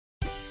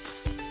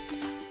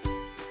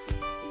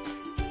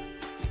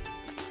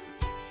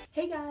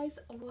Hey guys,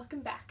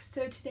 welcome back.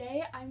 So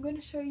today I'm going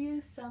to show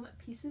you some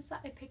pieces that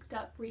I picked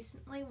up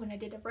recently when I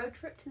did a road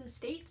trip to the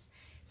States.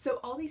 So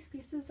all these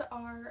pieces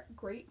are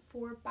great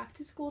for back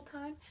to school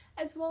time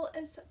as well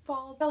as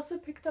fall. I also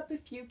picked up a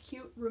few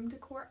cute room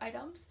decor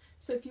items.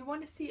 So if you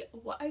want to see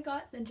what I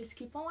got, then just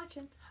keep on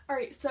watching.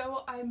 Alright,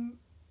 so I'm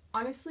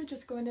honestly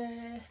just going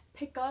to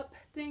pick up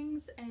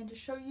things and just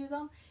show you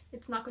them.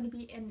 It's not going to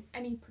be in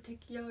any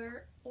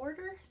particular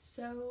order,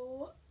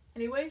 so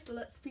anyways,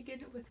 let's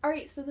begin with...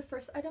 Alright, so the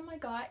first item I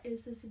got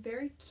is this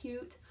very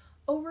cute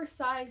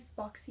oversized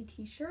boxy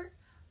t-shirt.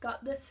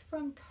 Got this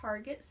from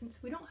Target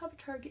since we don't have a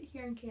Target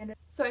here in Canada.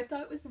 So I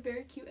thought it was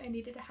very cute. I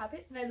needed to have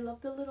it, and I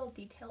love the little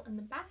detail in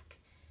the back.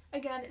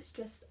 Again, it's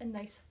just a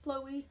nice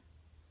flowy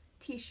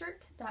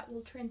t-shirt that will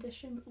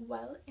transition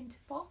well into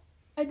fall.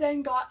 I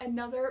then got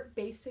another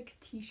basic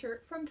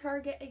t-shirt from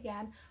Target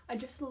again. I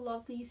just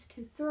love these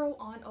to throw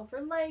on over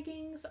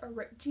leggings or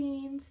ripped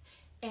jeans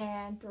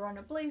and throw on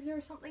a blazer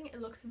or something. It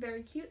looks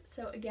very cute.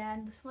 So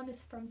again, this one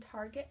is from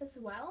Target as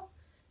well.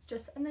 It's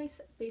just a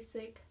nice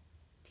basic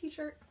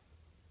t-shirt.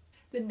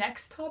 The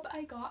next top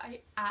I got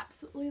I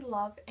absolutely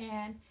love,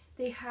 and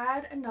they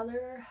had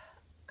another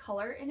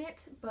color in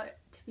it, but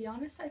to be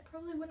honest I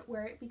probably wouldn't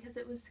wear it because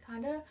it was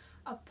kind of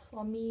a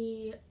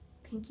plummy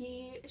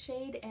pinky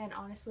shade and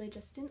honestly it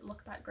just didn't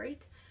look that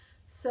great.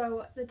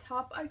 So the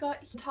top I got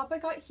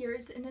here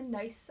is in a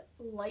nice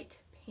light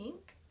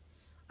pink.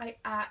 I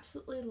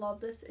absolutely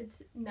love this.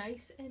 It's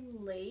nice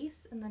and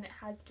lace, and then it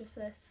has just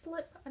a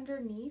slip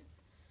underneath.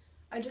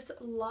 I just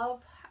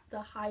love the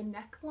high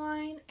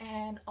neckline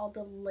and all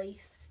the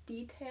lace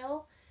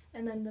detail,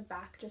 and then the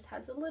back just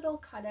has a little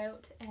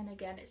cutout, and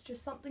again it's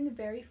just something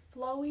very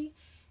flowy,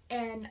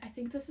 and I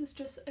think this is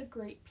just a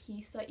great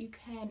piece that you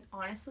can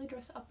honestly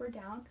dress up or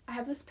down. I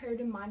have this paired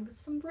in mind with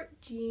some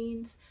ripped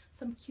jeans,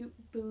 some cute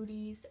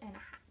booties, and a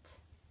hat.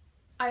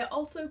 I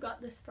also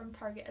got this from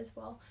Target as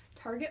well.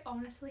 Target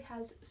honestly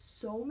has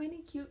so many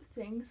cute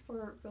things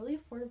for really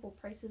affordable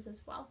prices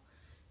as well.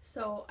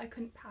 So I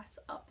couldn't pass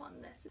up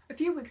on this. A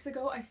few weeks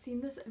ago I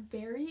seen this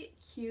very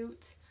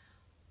cute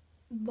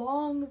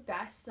long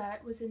vest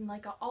that was in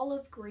like an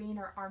olive green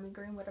or army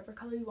green, whatever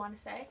color you want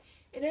to say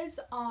it is,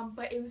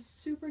 but it was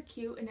super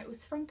cute and it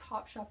was from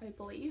TopShop, I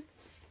believe,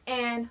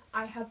 and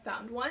I have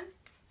found one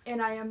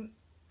and I am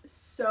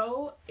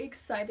so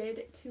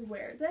excited to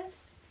wear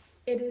this.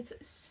 It is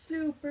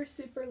super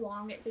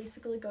long. It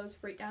basically goes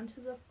right down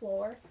to the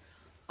floor.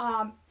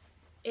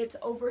 It's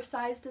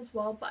oversized as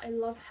well, but I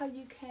love how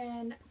you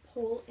can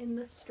pull in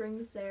the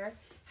strings there.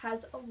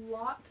 Has a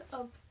lot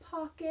of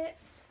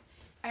pockets.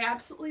 I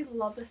absolutely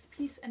love this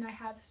piece, and I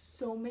have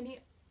so many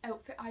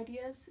outfit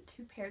ideas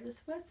to pair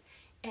this with,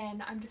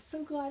 and I'm just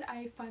so glad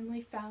I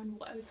finally found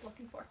what I was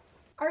looking for.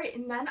 Alright,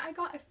 and then I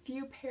got a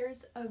few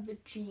pairs of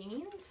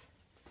jeans.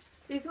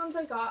 These ones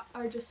I got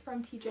are just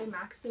from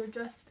TJMax. They're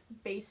just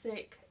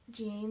basic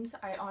jeans.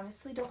 I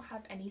honestly don't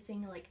have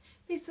anything like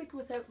basic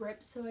without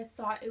rips, so I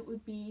thought it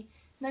would be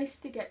nice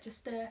to get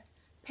just a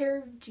pair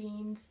of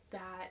jeans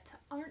that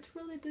aren't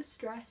really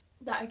distressed,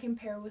 that I can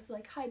pair with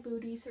like high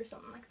booties or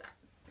something like that.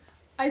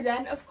 I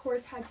then of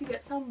course had to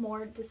get some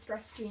more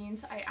distressed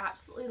jeans. I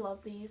absolutely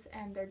love these,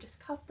 and they're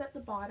just cuffed at the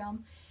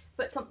bottom.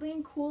 But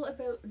something cool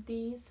about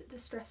these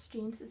distressed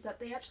jeans is that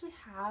they actually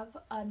have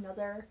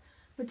another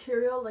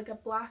material, like a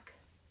black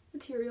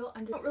material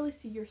under. You don't really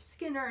see your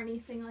skin or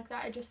anything like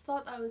that. I just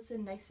thought that was a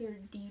nicer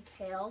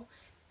detail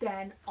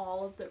than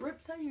all of the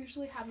rips I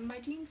usually have in my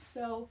jeans,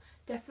 so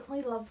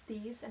definitely love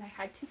these, and I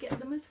had to get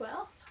them as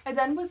well. I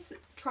then was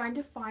trying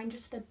to find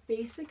just a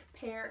basic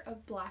pair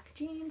of black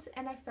jeans,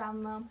 and I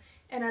found them,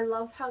 and I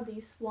love how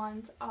these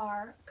ones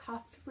are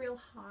cuffed real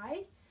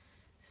high,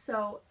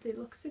 so they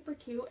look super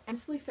cute.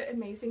 Honestly fit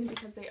amazing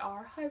because they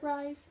are high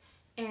rise,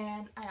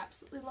 and I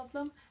absolutely love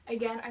them.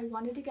 Again, I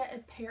wanted to get a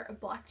pair of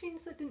black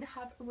jeans that didn't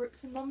have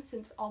rips in them,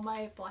 since all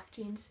my black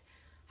jeans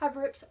have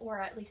rips, or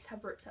at least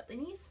have rips at the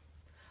knees.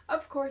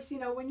 Of course, you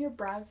know, when you're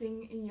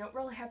browsing and you don't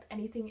really have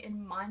anything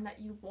in mind that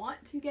you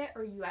want to get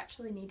or you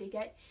actually need to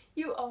get,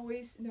 you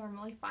always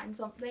normally find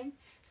something.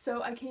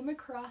 So I came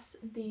across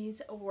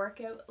these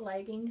workout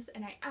leggings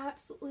and I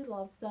absolutely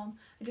love them.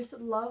 I just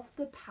love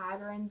the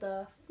pattern,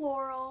 the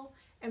floral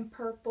and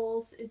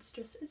purples. It's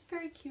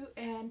very cute,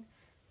 and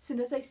as soon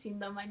as I seen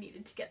them I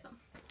needed to get them.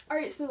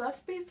 Alright, so that's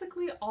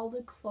basically all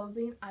the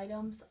clothing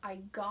items I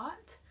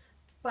got,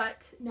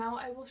 but now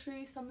I will show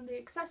you some of the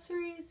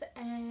accessories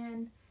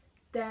and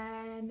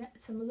then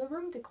some of the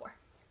room decor.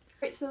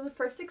 Alright, so the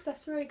first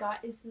accessory I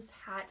got is this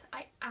hat.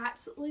 I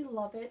absolutely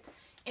love it,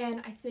 and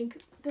I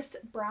think this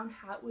brown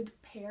hat would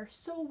pair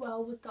so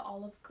well with the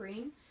olive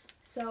green,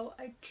 so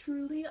I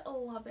truly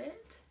love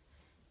it.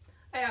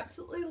 I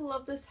absolutely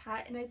love this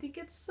hat, and I think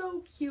it's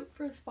so cute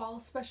for fall,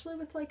 especially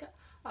with like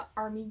a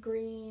army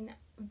green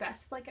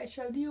vest like I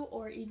showed you,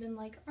 or even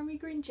like army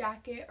green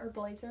jacket or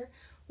blazer,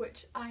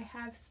 which I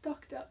have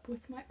stocked up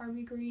with my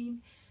army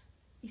green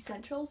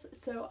essentials,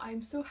 so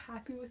I'm so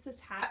happy with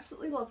this hat. I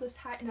absolutely love this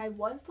hat, and I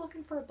was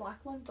looking for a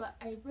black one, but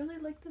I really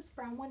like this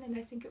brown one, and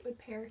I think it would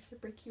pair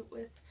super cute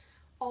with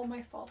all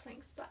my fall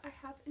things that I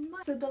have in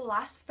mind. So the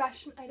last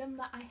fashion item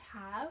that I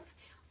have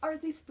are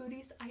these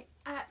booties. I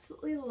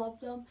absolutely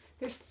love them.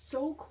 They're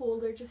so cool.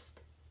 They're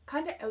just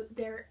kind of out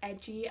there,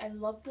 edgy. I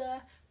love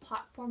the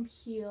platform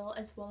heel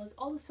as well as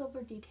all the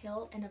silver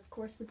detail and of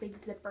course the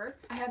big zipper.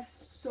 I have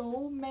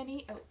so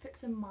many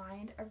outfits in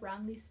mind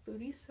around these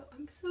booties, so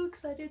I'm so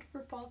excited for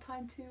fall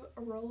time to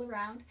roll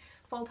around.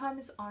 Fall time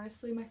is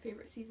honestly my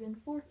favorite season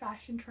for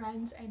fashion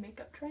trends and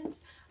makeup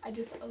trends. I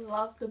just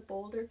love the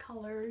bolder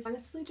colors.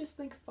 Honestly, just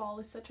think fall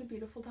is such a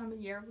beautiful time of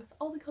year with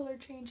all the color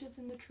changes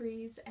in the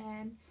trees,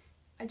 and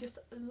I just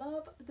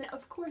love that.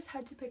 Of course,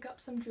 had to pick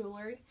up some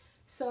jewelry.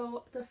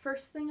 So the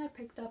first thing I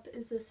picked up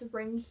is this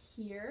ring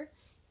here.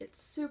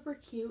 It's super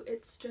cute.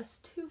 It's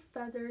just 2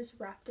 feathers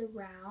wrapped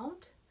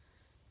around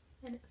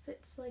and it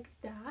fits like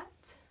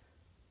that.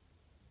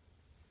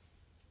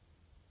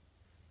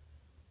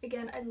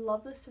 Again, I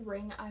love this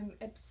ring. I'm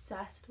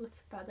obsessed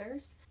with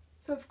feathers.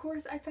 So of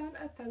course I found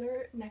a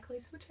feather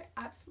necklace, which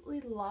I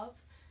absolutely love.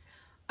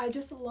 I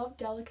just love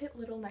delicate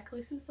little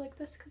necklaces like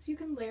this because you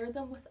can layer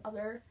them with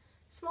other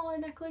smaller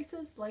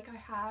necklaces like I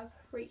have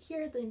right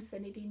here, the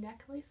infinity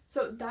necklace.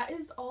 So that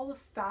is all the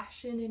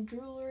fashion and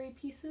jewelry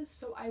pieces,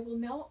 so I will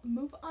now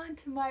move on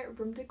to my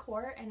room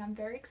decor, and I'm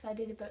very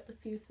excited about the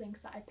few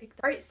things that I picked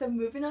up. Alright, so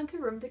moving on to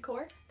room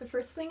decor, the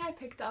first thing I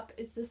picked up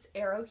is this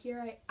arrow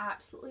here. I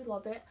absolutely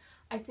love it.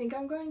 I think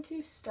I'm going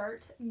to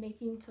start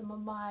making some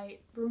of my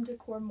room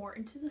decor more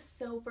into the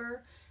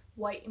silver,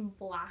 white, and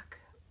black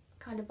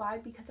kind of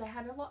vibe because I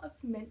had a lot of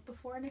mint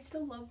before and I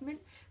still love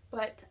mint,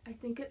 but I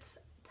think it's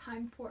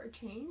time for a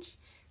change.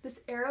 This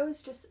arrow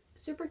is just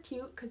super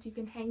cute because you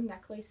can hang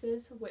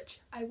necklaces, which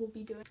I will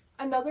be doing.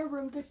 Another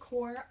room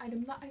decor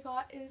item that I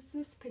got is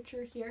this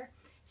picture here.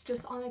 It's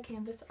just on a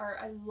canvas art.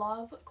 I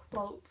love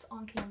quotes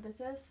on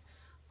canvases.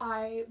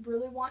 I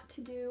really want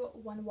to do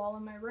one wall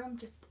in my room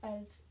just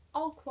as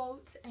all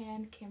quotes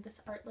and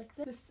canvas art like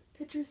this. This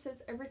picture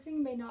says,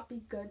 "Everything may not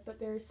be good, but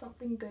there is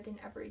something good in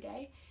every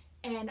day."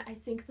 And I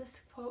think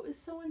this quote is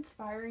so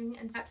inspiring,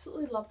 and I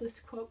absolutely love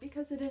this quote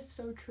because it is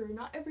so true.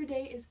 Not every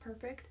day is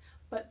perfect,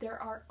 but there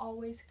are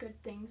always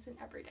good things in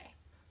every day.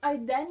 I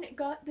then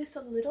got this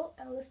little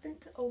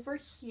elephant over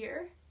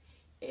here.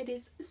 It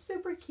is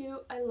super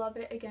cute. I love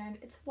it. Again,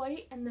 it's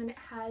white and then it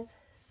has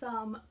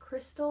some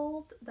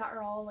crystals that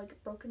are all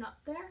like broken up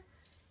there.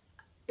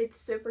 It's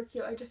super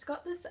cute. I just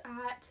got this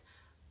at,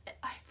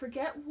 I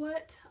forget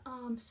what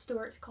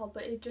store it's called,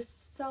 but it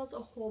just sells a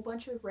whole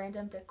bunch of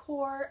random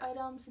decor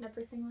items and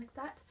everything like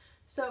that.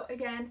 So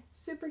again,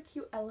 super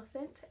cute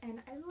elephant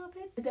and I love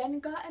it. I then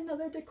got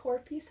another decor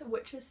piece,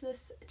 which is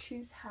this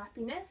 "Choose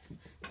Happiness"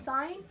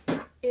 sign.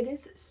 It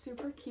is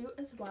super cute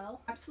as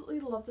well. Absolutely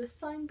love this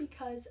sign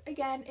because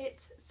again,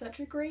 it's such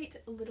a great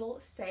little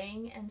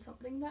saying and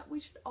something that we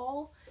should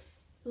all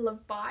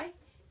live by,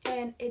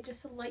 and it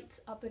just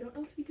lights up. I don't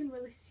know if you can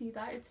really see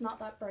that. It's not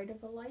that bright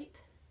of a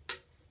light.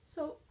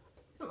 So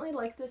I definitely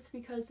like this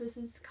because this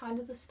is kind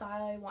of the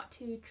style I want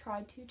to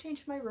try to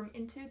change my room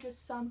into,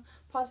 just some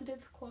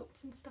positive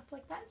quotes and stuff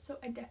like that. So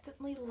I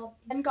definitely love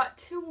it. And got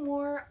 2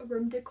 more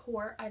room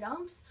decor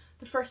items.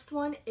 The first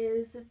one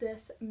is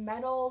this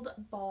metalled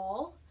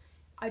ball.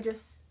 I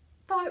just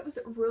thought it was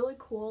really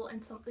cool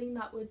and something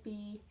that would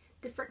be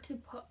different to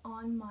put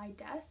on my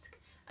desk.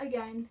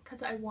 Again,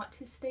 because I want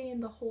to stay in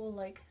the whole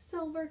like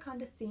silver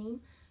kind of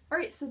theme.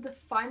 Alright, so the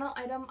final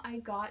item I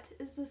got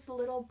is this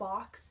little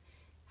box.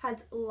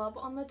 Has love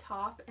on the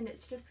top and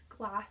it's just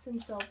glass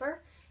and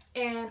silver,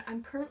 and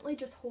I'm currently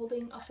just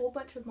holding a whole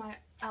bunch of my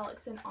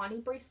Alex and Ani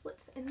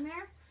bracelets in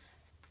there.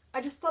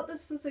 I just thought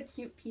this was a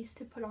cute piece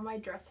to put on my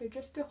dresser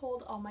just to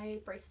hold all my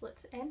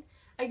bracelets in.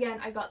 Again,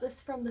 I got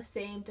this from the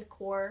same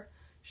decor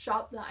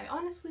shop that I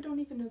honestly don't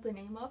even know the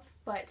name of,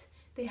 but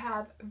they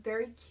have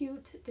very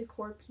cute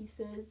decor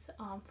pieces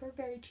for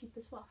very cheap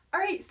as well.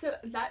 Alright, so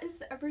that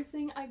is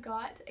everything I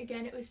got.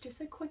 Again, it was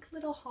just a quick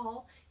little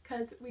haul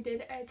because we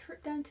did a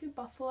trip down to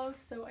Buffalo,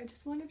 so I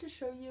just wanted to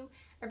show you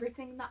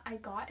everything that I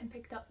got and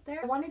picked up there.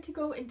 I wanted to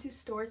go into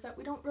stores that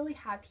we don't really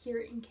have here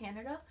in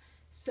Canada,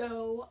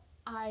 so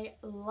I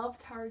love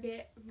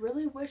Target.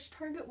 Really wish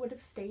Target would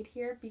have stayed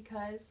here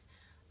because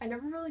I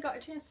never really got a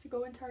chance to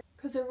go in Target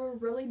because there were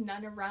really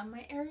none around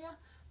my area,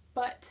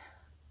 but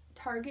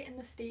Target in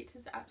the States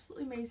is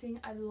absolutely amazing.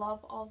 I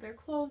love all their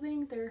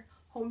clothing. Their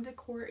home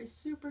decor is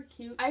super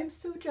cute. I'm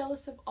so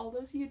jealous of all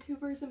those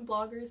YouTubers and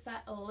bloggers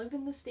that live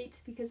in the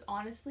States because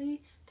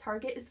honestly,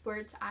 Target is where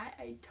it's at.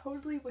 I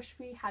totally wish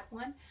we had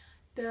one.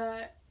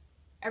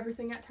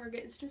 Everything at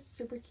Target is just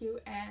super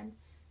cute and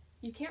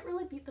you can't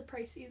really beat the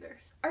price either.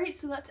 Alright,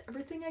 so that's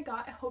everything I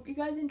got. I hope you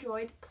guys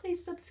enjoyed.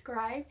 Please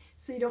subscribe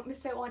so you don't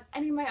miss out on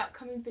any of my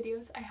upcoming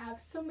videos. I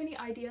have so many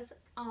ideas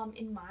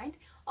in mind.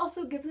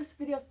 Also, give this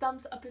video a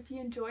thumbs up if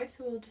you enjoyed,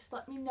 so it'll just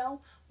let me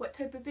know what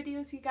type of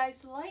videos you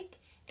guys like,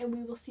 and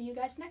we will see you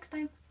guys next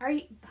time.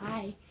 Alright,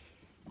 bye!